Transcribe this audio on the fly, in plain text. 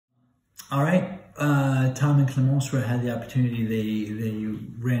All right, Tom and Clemence had the opportunity. They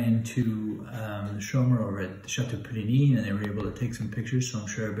ran into the Schomer over at the Chateau Puligny, and they were able to take some pictures. So I'm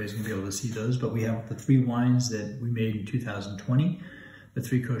sure everybody's gonna be able to see those. But we have the 3 wines that we made in 2020. The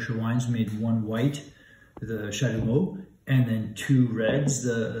 3 kosher wines. We made 1 white, the Chalumeau, and then 2 reds,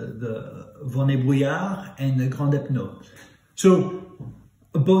 the Vonnet Brouillard and the Grand Epinot. So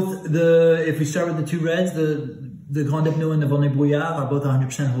both if we start with the 2 reds, the Grand Epinot and the Vonnet Brouillard are both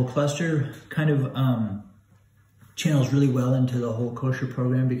 100% whole cluster, kind of channels really well into the whole kosher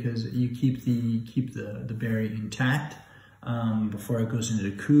program because you keep the berry intact before it goes into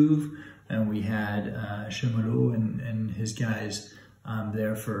the cuve. And we had Chamelot and his guys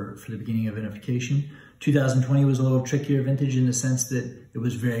there for the beginning of vinification. 2020 was a little trickier vintage in the sense that it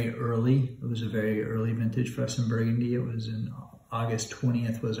was very early. It was a very early vintage for us in Burgundy. It was in August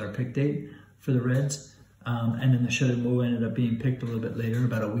 20th was our pick date for the reds. And then the Chalumeau ended up being picked a little bit later,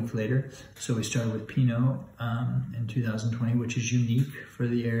 about a week later. So we started with Pinot in 2020, which is unique for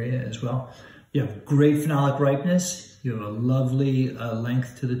the area as well. You have great phenolic ripeness. You have a lovely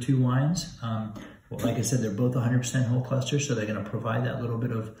length to the 2 wines. Well, like I said, they're both 100% whole cluster, so they're going to provide that little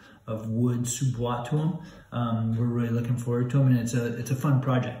bit of wood sous-bois to them. We're really looking forward to them, and it's a fun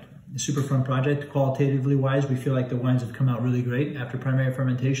project. A super fun project. Qualitatively wise, we feel like the wines have come out really great after primary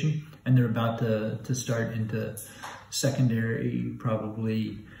fermentation, and they're about to start into secondary,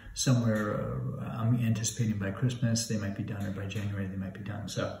 probably somewhere, I'm anticipating by Christmas. They might be done, or by January they might be done.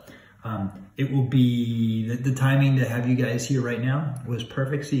 So it will be, the timing to have you guys here right now was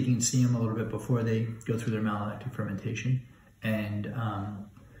perfect, so you can see them a little bit before they go through their malolactic fermentation. And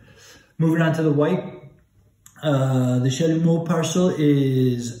moving on to the white, the Chalumeau parcel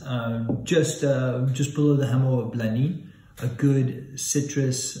is just below the Hameau of Blany, a good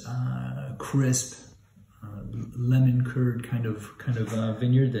citrus, crisp, lemon curd kind of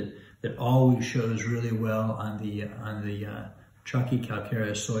vineyard that always shows really well on the chalky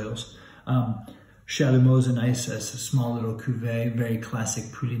calcareous soils. Chalumeau is a small little cuvee, very classic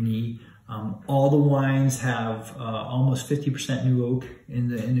Puligny. All the wines have almost 50% new oak in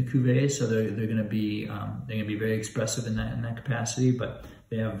the cuvee, so they're going to be very expressive in that capacity. But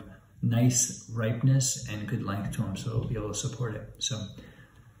they have nice ripeness and good length to them, so they'll be able to support it. So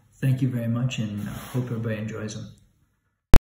thank you very much, and hope everybody enjoys them.